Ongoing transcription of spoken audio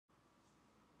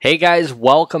Hey guys,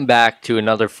 welcome back to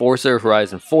another Forza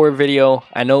Horizon 4 video.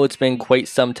 I know it's been quite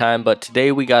some time, but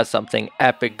today we got something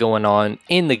epic going on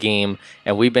in the game,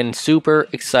 and we've been super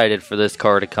excited for this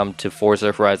car to come to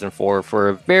Forza Horizon 4 for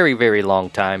a very long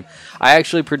time. I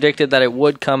actually predicted that it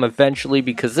would come eventually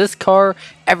because this car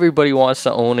everybody wants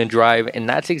to own and drive, and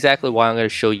that's exactly why I'm going to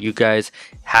show you guys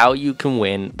how you can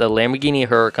win the Lamborghini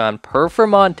Huracan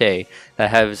Performante that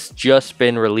has just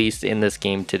been released in this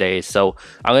game today. So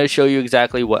I'm going to show you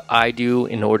exactly what I do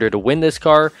in order to win this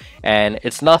car, and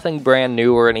it's nothing brand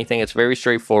new or anything. It's very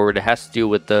straightforward. It has to do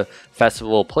with the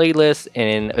festival playlist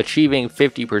and achieving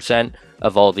 50%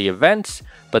 of all the events.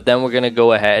 But then we're going to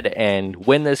go ahead and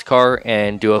win this car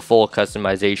and do a full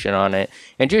customization on it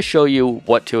and just show you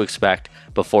what to expect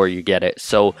before you get it.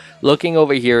 So looking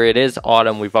over here, it is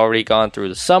autumn. We've already gone through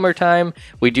the summertime.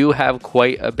 We do have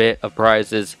quite a bit of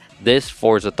prizes this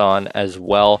Forzathon as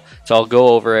well. So I'll go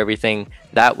over everything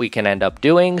that we can end up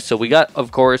doing. So we got,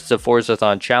 of course, the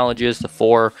Forzathon challenges, the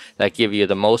 4 that give you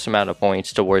the most amount of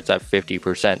points towards that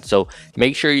 50%. So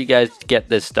make sure you guys get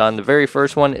this done. The very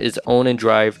first one is own and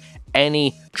drive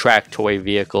any track toy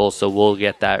vehicle, so we'll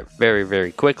get that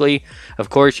very quickly. Of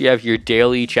course, you have your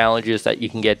daily challenges that you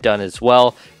can get done as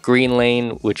well. Green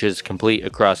Lane, which is complete a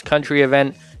cross country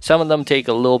event. Some of them take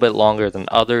a little bit longer than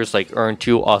others, like earn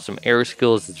 2 awesome air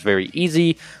skills. It's very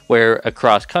easy, where a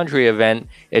cross country event,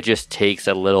 it just takes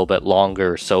a little bit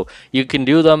longer. So you can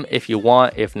do them if you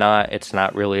want. If not, it's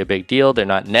not really a big deal. They're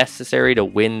not necessary to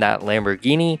win that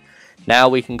Lamborghini. Now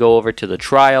we can go over to the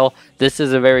trial. This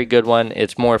is a very good one.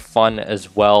 It's more fun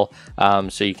as well,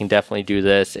 so you can definitely do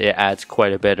this. It adds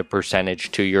quite a bit of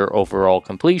percentage to your overall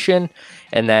completion.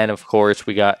 And then, of course,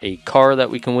 we got a car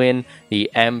that we can win, the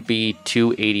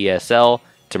MB280SL.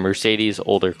 It's a Mercedes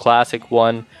older classic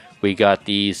one. We got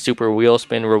the super wheel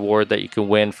spin reward that you can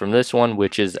win from this one,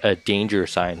 which is a danger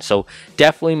sign. So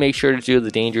definitely make sure to do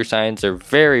the danger signs. They're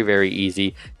very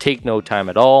easy, take no time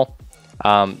at all.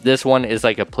 This one is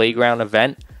like a playground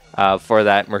event for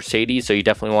that Mercedes, so you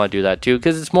definitely want to do that too,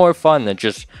 because it's more fun than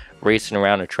just racing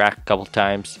around a track a couple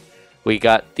times. We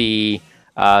got the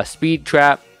speed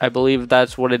trap, I believe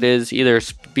that's what it is, either a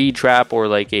speed trap or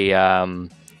like a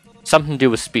something to do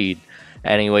with speed.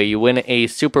 Anyway, you win a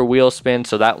super wheel spin,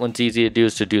 so that one's easy to do,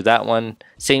 so do that one.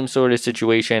 Same sort of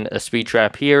situation, a speed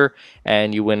trap here,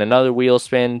 and you win another wheel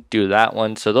spin, do that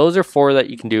one. So those are 4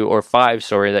 that you can do, or 5,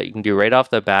 sorry, that you can do right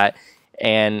off the bat,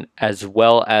 and as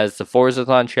well as the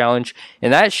Forzathon challenge,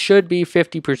 and that should be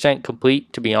 50%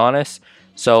 complete, to be honest.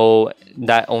 So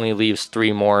that only leaves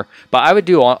 3 more, but I would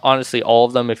do honestly all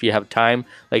of them if you have time.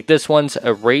 Like this one's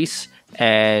a race,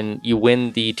 and you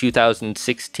win the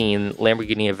 2016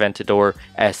 Lamborghini Aventador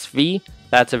SV.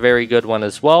 That's a very good one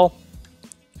as well.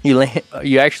 You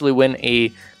actually win a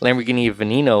Lamborghini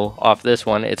Veneno off this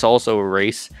one. It's also a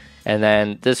race. And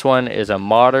then this one is a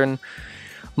modern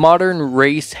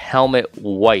race helmet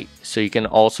white, so you can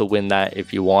also win that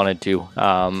if you wanted to,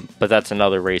 but that's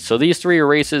another race. So these 3 are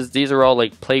races. These are all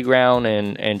like playground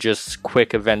and just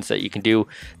quick events that you can do.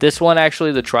 This one,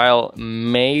 actually, the trial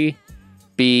may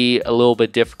be a little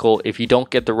bit difficult if you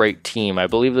don't get the right team. I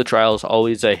believe the trial is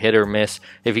always a hit or miss.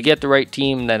 If you get the right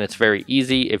team, then it's very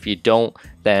easy. If you don't,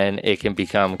 then it can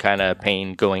become kind of a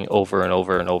pain going over and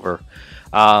over.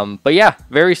 But yeah,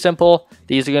 very simple.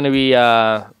 These are going to be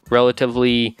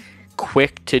relatively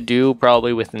quick to do,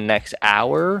 probably within the next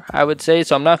hour, I would say.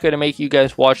 So I'm not going to make you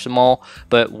guys watch them all,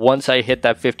 but once I hit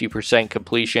that 50%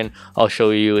 completion, I'll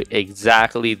show you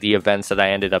exactly the events that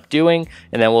I ended up doing,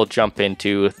 and then we'll jump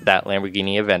into that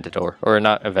Lamborghini Aventador, or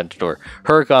not Aventador,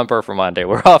 Huracan Performante.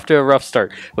 We're off to a rough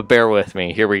start, but bear with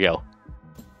me. Here we go.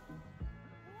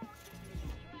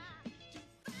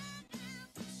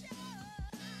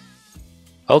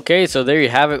 Okay, so there you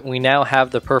have it. We now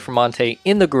have the Performante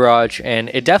in the garage, and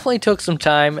it definitely took some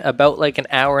time, about like an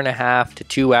hour and a half to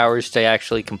 2 hours to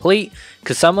actually complete,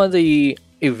 because some of the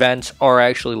events are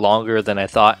actually longer than I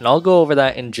thought, and I'll go over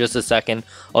that in just a second.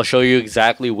 I'll show you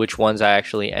exactly which ones I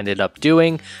actually ended up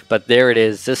doing, but there it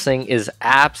is. This thing is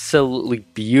absolutely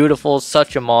beautiful,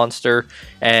 such a monster,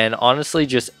 and honestly,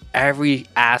 just every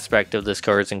aspect of this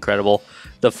car is incredible.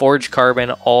 The forged carbon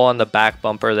all on the back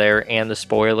bumper there and the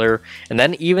spoiler, and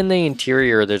then even the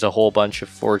interior, there's a whole bunch of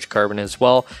forged carbon as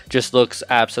well. Just looks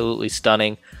absolutely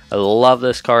stunning. I love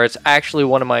this car. It's actually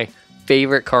one of my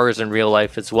favorite cars in real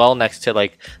life as well, next to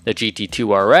like the GT2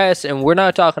 RS. And we're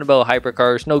not talking about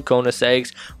hypercars, no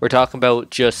Koenigsegg's. We're talking about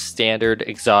just standard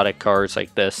exotic cars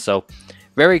like this. So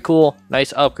very cool,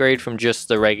 nice upgrade from just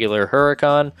the regular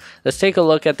Huracan. Let's take a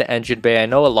look at the engine bay. I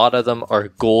know a lot of them are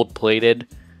gold plated.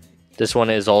 This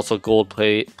one is also gold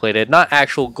plated. Not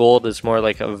actual gold, it's more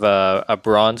like of a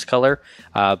bronze color,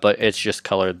 but it's just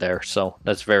colored there, so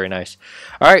that's very nice.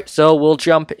 Alright, so we'll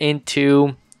jump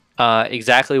into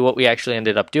exactly what we actually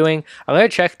ended up doing. I'm going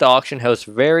to check the auction house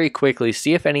very quickly,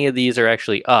 see if any of these are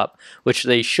actually up, which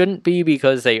they shouldn't be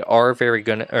because they are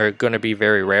going to be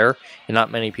very rare, and not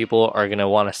many people are going to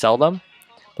want to sell them.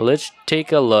 But let's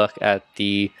take a look at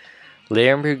the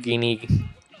Lamborghini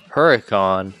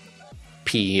Huracan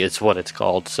P is what it's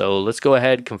called. So let's go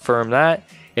ahead and confirm that.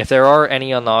 If there are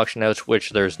any on the auction house,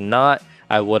 which there's not,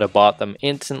 I would have bought them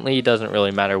instantly. Doesn't really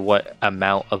matter what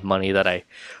amount of money that I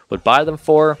would buy them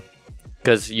for,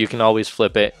 because you can always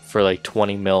flip it for like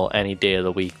 20 mil any day of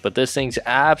the week. But this thing's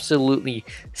absolutely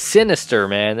sinister,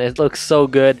 man. It looks so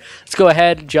good. Let's go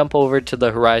ahead and jump over to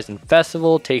the Horizon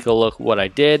Festival, take a look what I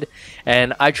did.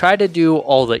 And I tried to do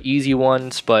all the easy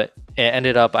ones, but it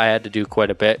ended up I had to do quite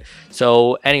a bit.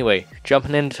 So anyway,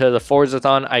 jumping into the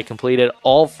Forzathon, I completed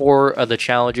all 4 of the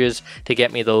challenges to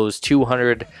get me those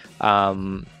 200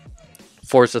 Forzathon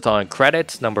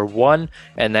credits, number 1,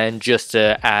 and then just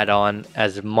to add on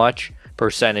as much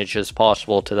percentage as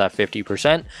possible to that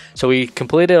 50%. So we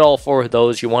completed all 4 of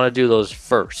those. You want to do those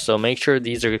first, so make sure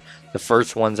these are the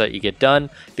first ones that you get done,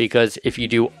 because if you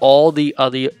do all the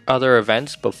other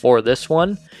events before this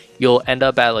one, you'll end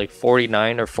up at like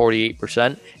 49 or 48%,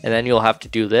 and then you'll have to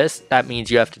do this. That means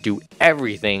you have to do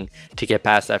everything to get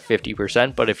past that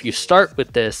 50%, but if you start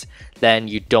with this, then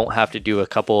you don't have to do a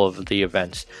couple of the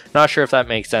events. Not sure if that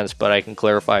makes sense, but I can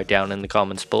clarify down in the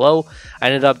comments below. I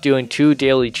ended up doing 2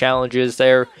 daily challenges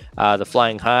there, the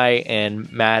Flying High and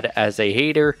Mad as a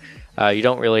Hater. You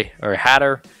don't really, or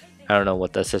Hatter, I don't know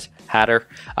what this is, Hatter.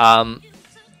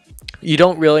 You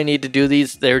don't really need to do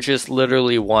these. They're just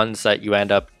literally ones that you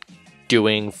end up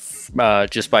doing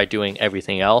just by doing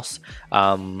everything else,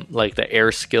 like the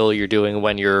air skill you're doing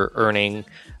when you're earning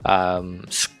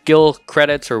skill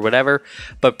credits or whatever.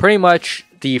 But pretty much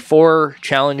the 4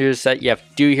 challenges that you have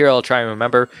to do here, I'll try and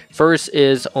remember. First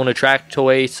is own a track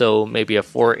toy, so maybe a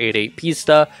 488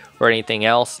 Pista or anything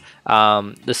else.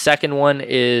 The second one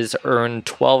is earn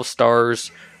 12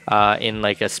 stars in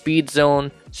like a speed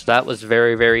zone, so that was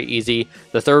very, very easy.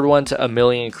 The third one's 1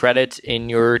 million credits in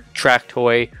your track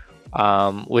toy,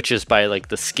 which is by like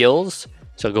the skills,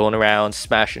 so going around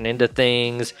smashing into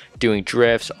things, doing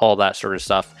drifts, all that sort of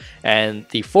stuff. And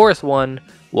the fourth one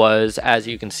was, as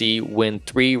you can see, win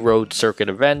 3 road circuit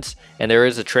events, and there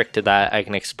is a trick to that. I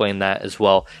can explain that as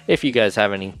well. If you guys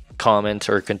have any comments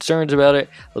or concerns about it,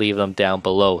 leave them down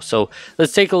below. So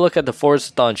let's take a look at the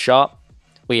Forzathon shop.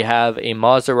 We have a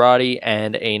Maserati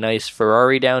and a nice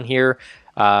Ferrari down here.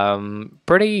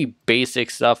 Pretty basic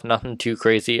stuff, nothing too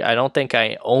crazy. I don't think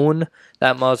I own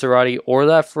that Maserati or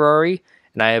that Ferrari,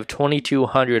 and I have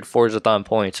 2200 Forzathon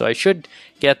points, so I should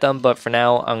get them, but for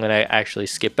now I'm gonna actually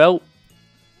skip out.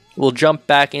 We'll jump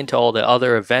back into all the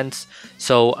other events.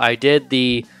 So I did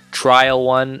the trial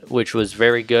one, which was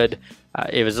very good.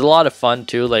 It was a lot of fun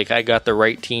too. Like, I got the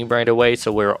right team right away,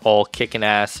 so we were all kicking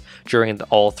ass during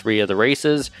all 3 of the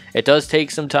races. It does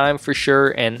take some time for sure,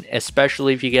 and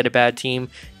especially if you get a bad team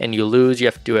and you lose, you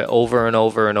have to do it over and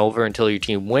over and over until your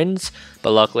team wins.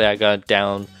 But luckily I got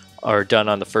done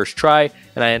on the first try,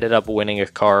 and I ended up winning a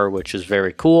car, which is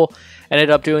very cool. Ended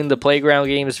up doing the playground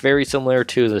games, very similar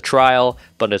to the trial,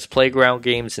 but it's playground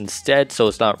games instead, so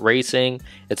it's not racing.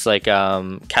 It's like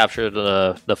capture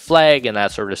the flag and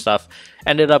that sort of stuff.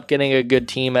 Ended up getting a good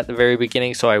team at the very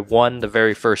beginning, so I won the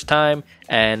very first time,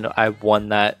 and I won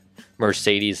that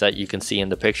Mercedes that you can see in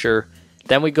the picture.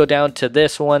 Then we go down to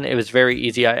this one. It was very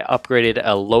easy. I upgraded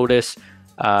a Lotus,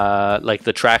 like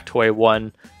the track toy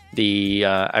one.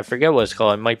 I forget what it's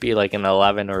called. It might be like an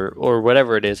 11 or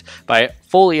whatever it is, but I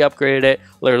fully upgraded it.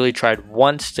 Literally tried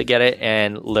once to get it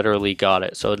and literally got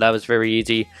it, so that was very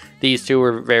easy. These 2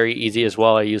 were very easy as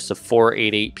well. I used the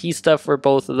 488 Pista for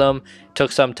both of them.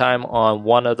 Took some time on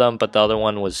one of them, but the other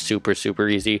one was super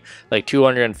easy, like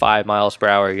 205 miles per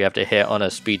hour you have to hit on a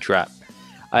speed trap.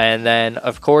 And then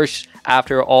of course,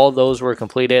 after all those were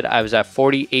completed, I was at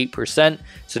 48%.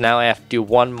 So now I have to do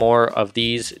 1 more of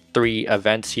these 3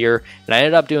 events here. And I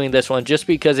ended up doing this one just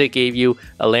because it gave you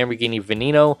a Lamborghini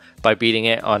Veneno by beating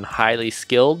it on highly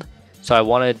skilled. So I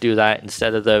want to do that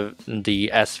instead of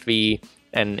the SV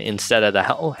and instead of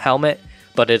the helmet.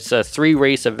 But it's a 3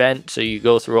 race event, so you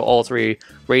go through all 3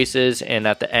 races, and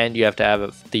at the end you have to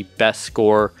have the best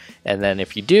score, and then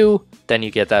if you do, then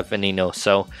you get that Veneno.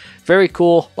 So very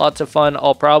cool, lots of fun.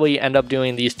 I'll probably end up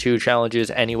doing these 2 challenges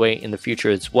anyway in the future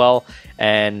as well,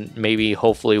 and maybe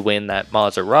hopefully win that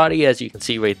Maserati, as you can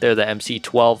see right there, the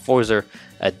MC12 Forza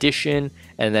Edition,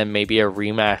 and then maybe a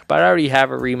Remax. But I already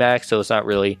have a Remax, so it's not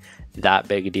really that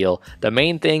big a deal. The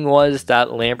main thing was that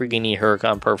Lamborghini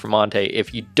Huracan Performante.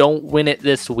 If you don't win it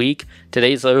this week,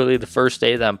 today's literally the first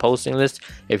day that I'm posting this.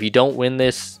 If you don't win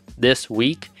this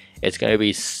week, it's going to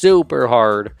be super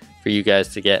hard for you guys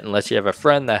to get unless you have a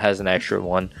friend that has an extra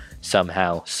one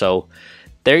somehow. So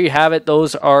there you have it.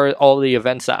 Those are all the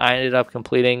events that I ended up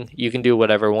completing. You can do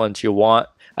whatever ones you want.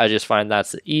 I just find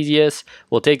that's the easiest.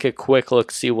 We'll take a quick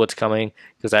look, see what's coming,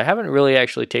 because I haven't really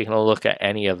actually taken a look at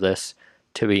any of this,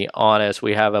 to be honest.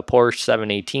 We have a Porsche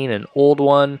 718, an old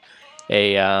one,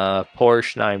 a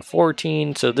Porsche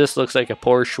 914. So this looks like a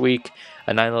Porsche week,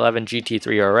 a 911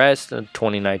 GT3 RS in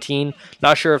 2019.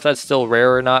 Not sure if that's still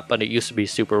rare or not, but it used to be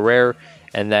super rare.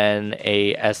 And then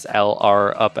a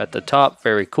SLR up at the top,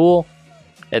 very cool.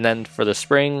 And then for the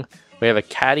spring, we have a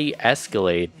Caddy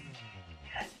Escalade.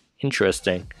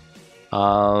 Interesting. A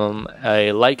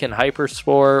Lykan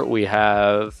Hypersport. We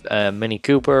have a Mini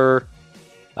Cooper,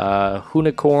 a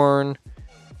Unicorn,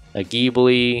 a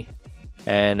Ghibli,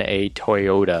 and a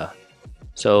Toyota.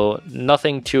 So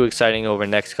nothing too exciting over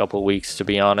the next couple of weeks, to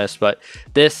be honest. But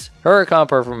this Huracan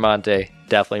Performante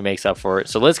definitely makes up for it.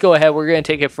 So let's go ahead. We're going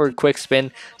to take it for a quick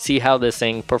spin, see how this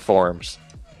thing performs.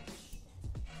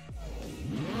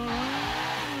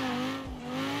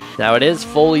 Now it is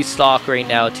fully stock right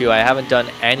now too. I haven't done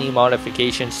any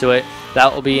modifications to it.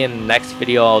 That will be in the next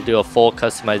video. I'll do a full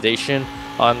customization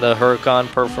on the Huracan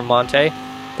Performante.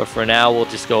 But for now, we'll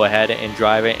just go ahead and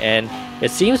drive it. And it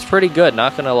seems pretty good,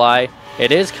 not gonna lie.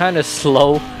 It is kind of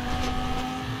slow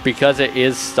because it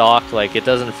is stock. Like, it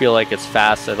doesn't feel like it's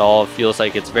fast at all. It feels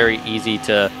like it's very easy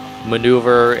to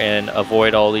maneuver and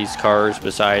avoid all these cars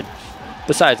besides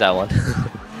that one.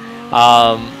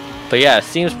 But yeah, it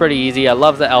seems pretty easy. I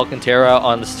love the Alcantara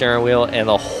on the steering wheel and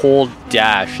the whole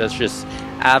dash. That's just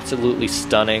absolutely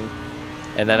stunning.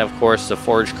 And then, of course, the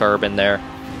forged carbon there.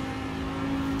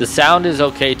 The sound is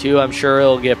okay too. I'm sure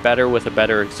it'll get better with a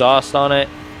better exhaust on it.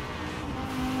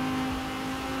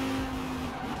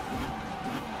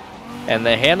 And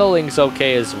the handling's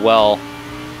okay as well.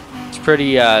 It's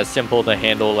pretty simple to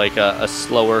handle like a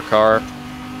slower car.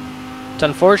 It's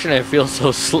unfortunate it feels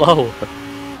so slow.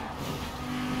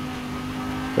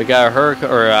 We got a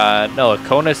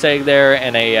Koenigsegg there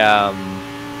and a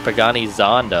Pagani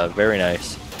Zonda. Very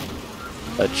nice.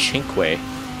 A Cinque.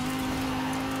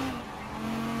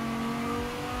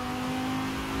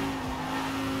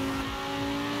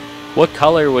 What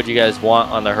color would you guys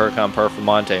want on the Huracan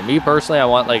Performante? Me personally, I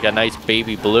want like a nice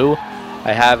baby blue.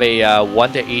 I have a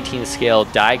 1:18 scale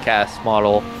die-cast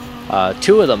model.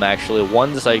 Two of them actually.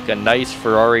 One's like a nice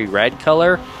Ferrari red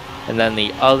color, and then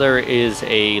the other is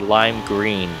a lime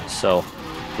green. So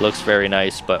looks very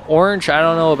nice. But orange, I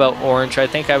don't know about orange. I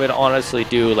think I would honestly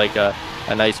do like a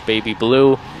nice baby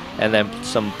blue and then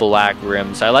some black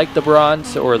rims. I like the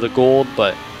bronze or the gold,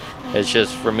 but it's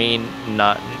just for me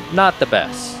not the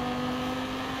best.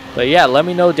 But yeah, let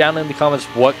me know down in the comments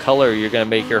what color you're going to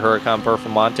make your Huracan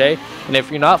Performante. And if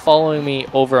you're not following me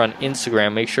over on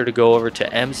Instagram, make sure to go over to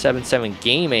M77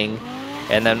 Gaming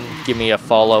and then give me a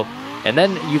follow. And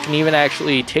then you can even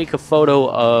actually take a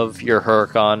photo of your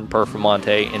Huracan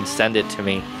Performante and send it to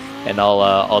me, and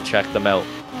I'll check them out.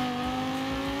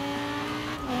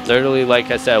 Literally,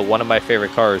 like I said, one of my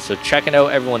favorite cars. So checking out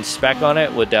everyone's spec on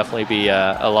it would definitely be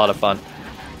a lot of fun.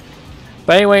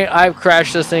 But anyway, I've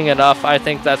crashed this thing enough. I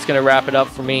think that's going to wrap it up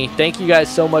for me. Thank you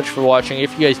guys so much for watching.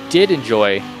 If you guys did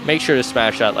enjoy, make sure to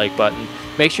smash that like button.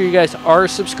 Make sure you guys are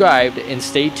subscribed and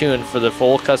stay tuned for the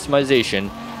full customization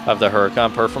of the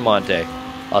Huracan Performante.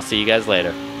 I'll see you guys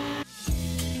later.